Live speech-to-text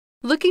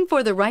Looking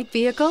for the right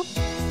vehicle?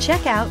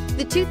 Check out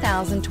the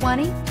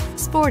 2020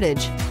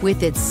 Sportage.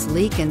 With its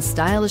sleek and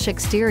stylish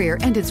exterior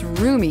and its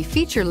roomy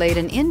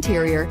feature-laden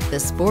interior, the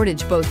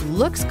Sportage both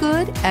looks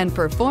good and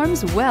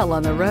performs well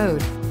on the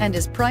road and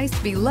is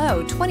priced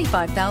below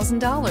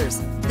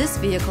 $25,000. This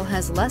vehicle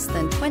has less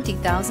than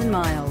 20,000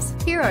 miles.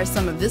 Here are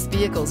some of this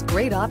vehicle's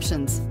great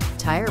options: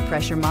 tire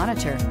pressure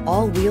monitor,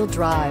 all-wheel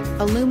drive,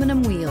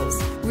 aluminum wheels,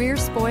 rear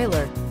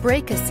spoiler,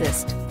 brake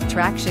assist,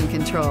 traction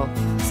control,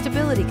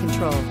 stability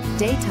control,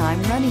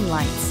 daytime running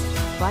lights,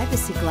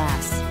 privacy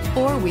glass,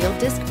 four-wheel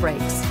disc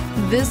brakes.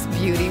 This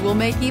beauty will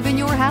make even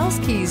your house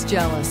keys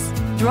jealous.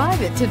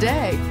 Drive it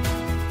today.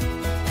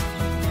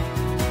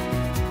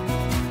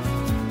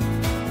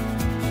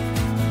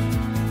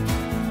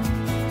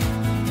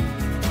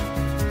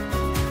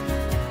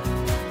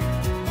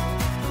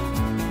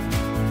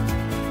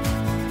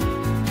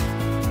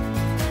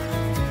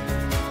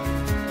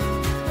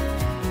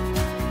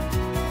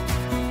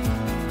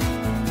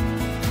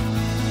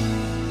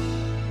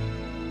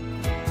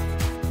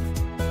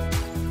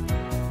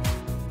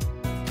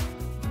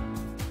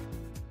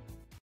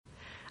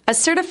 A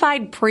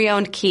certified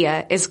pre-owned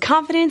Kia is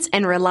confidence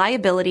and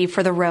reliability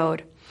for the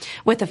road.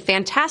 With a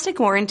fantastic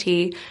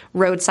warranty,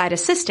 roadside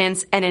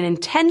assistance, and an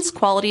intense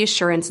quality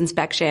assurance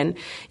inspection,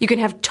 you can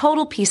have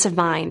total peace of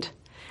mind.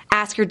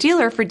 Ask your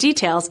dealer for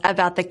details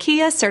about the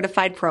Kia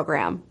Certified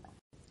program.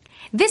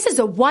 This is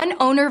a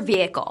one-owner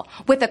vehicle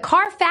with a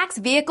Carfax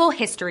Vehicle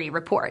History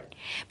Report.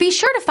 Be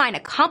sure to find a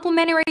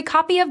complimentary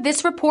copy of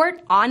this report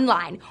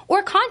online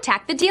or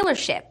contact the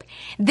dealership.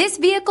 This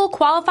vehicle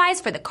qualifies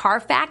for the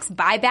Carfax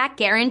Buyback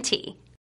Guarantee.